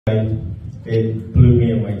It blew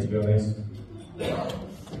me away, to be honest. I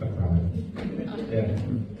cried. Yeah.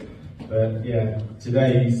 But yeah,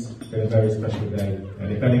 today's been a very special day,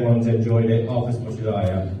 and if anyone's enjoyed it half as much as I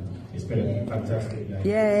have, it's been a fantastic day.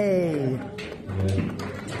 Yay! Yeah.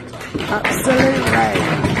 Absolutely!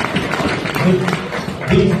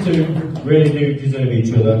 These two really do deserve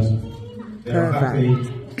each other. They're Perfect. happy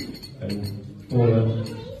and Paula.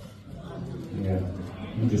 Yeah,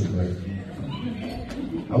 you're just great.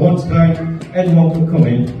 I want to thank everyone for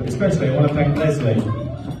coming, but especially I want to thank Leslie.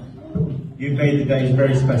 You've made the days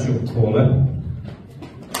very special for Paula.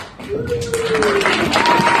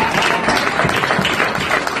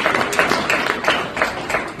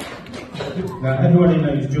 Now, everybody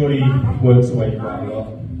knows Geordie works away quite a lot.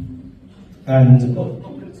 And up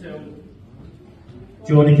until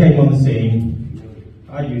Geordie came on the scene,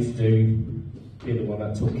 I used to be the one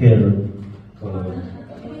that took care of Paula.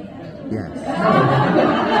 Yes.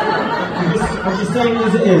 I'm just saying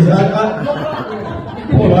as it is.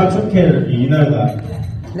 Paul, I took care of you, you know that.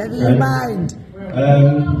 Never you mind.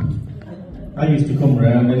 I used to come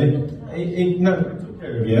around and it took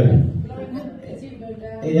care of you.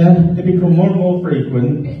 It became more and more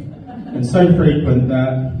frequent, and so frequent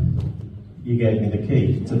that you gave me the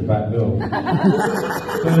key to the back door.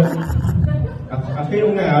 But I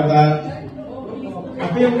feel now that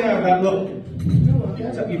look,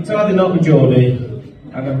 you've tied the knot with Geordie,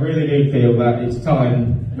 and I really do feel that it's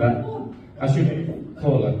time that I should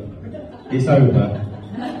call her. It's over.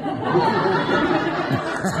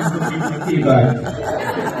 Give you back.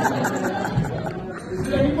 Is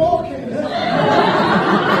there any more kids?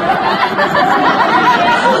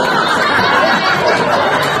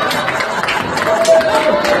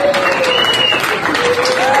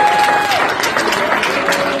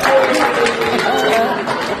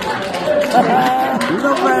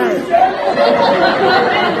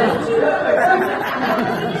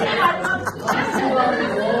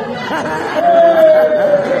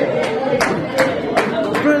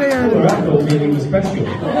 Brilliant. Well, I thought meeting was special.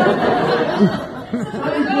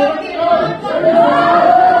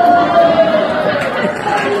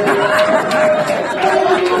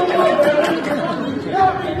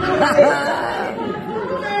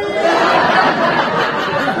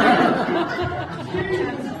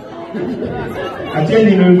 I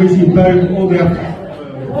genuinely wish you both all the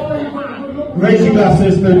raise your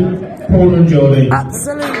glasses for Paul and Geordie.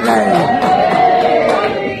 Absolutely.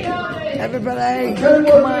 Everybody, Tell him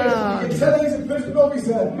come what on. it is. Tell him he's a prison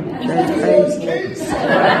officer. There's Kids.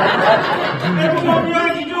 Everyone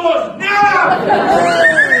behind your doors, now!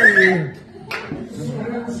 Hey!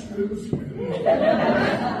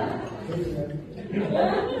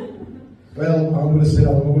 Well, I'm going to sit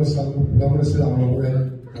down. I'm going to stand up. I'm going to sit down over there.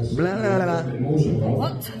 Blah, blah, blah. Emotional.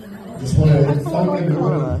 What? Just want to thank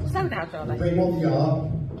everybody. Being what they are.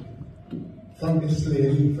 Thank this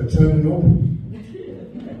lady for turning up.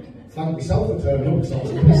 Thank myself for turning up because I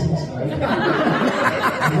was pissed last night.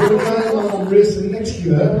 I'm going to try and racing next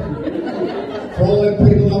year for all them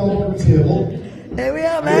people down on the table. Here we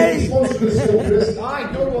are, This mate. one's going to still Chris. I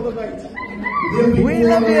don't want to mate. We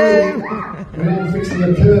love you. When I'm fixing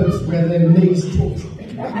the curves where their knees touch.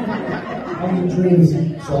 And the drains.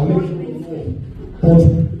 So I'll make it full.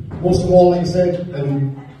 But most of all, like I said,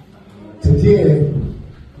 today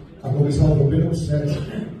I got myself a bit upset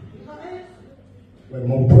when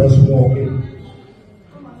one person walked in.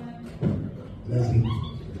 Leslie.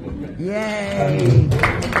 Yay.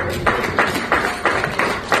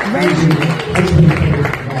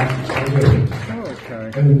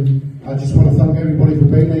 And I just want to thank everybody for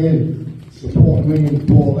being there and supporting me and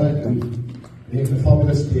Paula and making a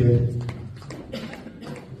fabulous day.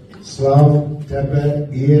 Slav, Deborah,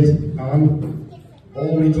 Aid, Anne,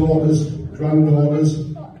 all my daughters, granddaughters,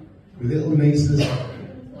 little nieces,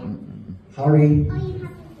 Harry,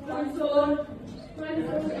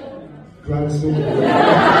 grandson,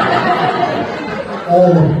 all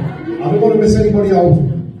of them. I don't want to miss anybody out,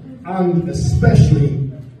 and especially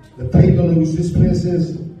the people whose this place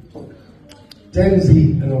is.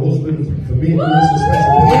 Denzi and her husband for making this a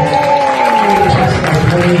special day.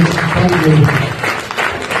 Thank you.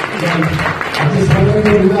 I just want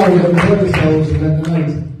everybody now to enjoy themselves and let the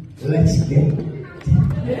night. Let's get it.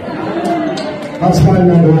 That's my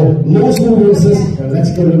number. No school races, and let's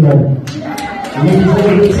get it on. Looking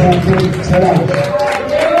forward to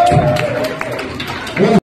it.